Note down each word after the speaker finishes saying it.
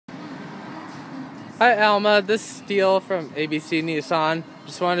Hi Alma, this is Steele from ABC Nissan.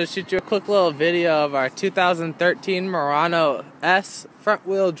 Just wanted to shoot you a quick little video of our 2013 Murano S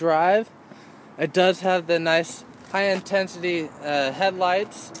front-wheel drive. It does have the nice high-intensity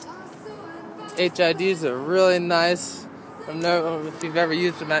headlights. HIDs are really nice. I don't know if you've ever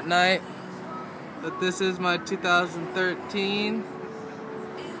used them at night, but this is my 2013.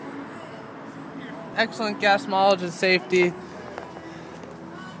 Excellent gas mileage and safety.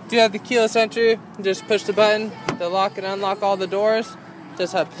 Do you have the keyless entry? Just push the button to lock and unlock all the doors.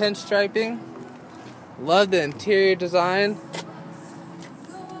 Just have pinstriping. Love the interior design.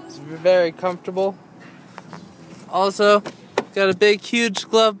 It's very comfortable. Also, got a big, huge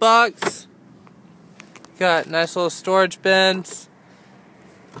glove box. Got nice little storage bins.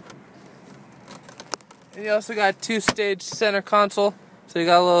 And you also got two-stage center console, so you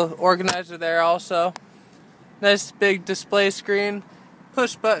got a little organizer there also. Nice big display screen.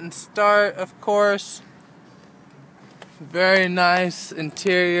 Push button start, of course. Very nice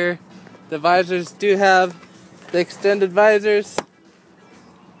interior. The visors do have the extended visors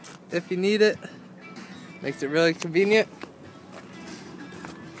if you need it. Makes it really convenient.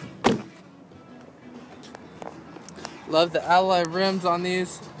 Love the alloy rims on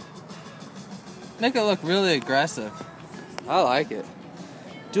these. Make it look really aggressive. I like it.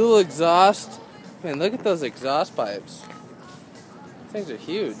 Dual exhaust. Man, look at those exhaust pipes. Things are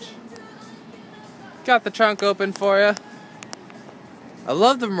huge. Got the trunk open for you. I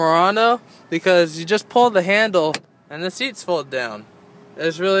love the Murano because you just pull the handle and the seats fold down.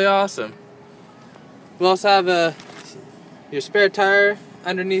 It's really awesome. We also have your spare tire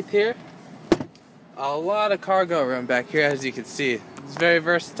underneath here. A lot of cargo room back here, as you can see. It's very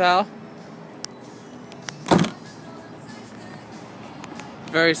versatile.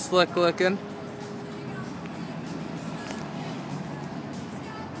 Very slick looking.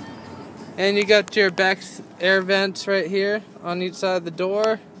 And you got your back air vents right here on each side of the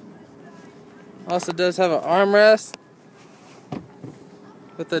door. Also does have an armrest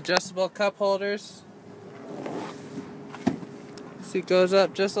with adjustable cup holders. Seat goes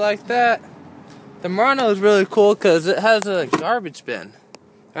up just like that. The Murano is really cool because it has a garbage bin.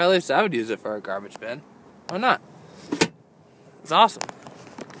 Or at least I would use it for a garbage bin. Why not? It's awesome.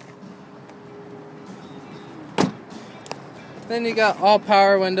 Then you got all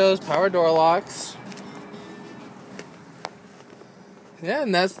power windows, power door locks. Yeah,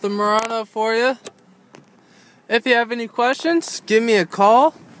 and that's the Murano for you. If you have any questions, give me a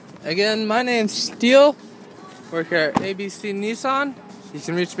call. Again, my name's Steele. Work here at ABC Nissan. You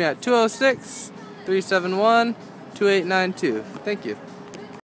can reach me at 206-371-2892. Thank you.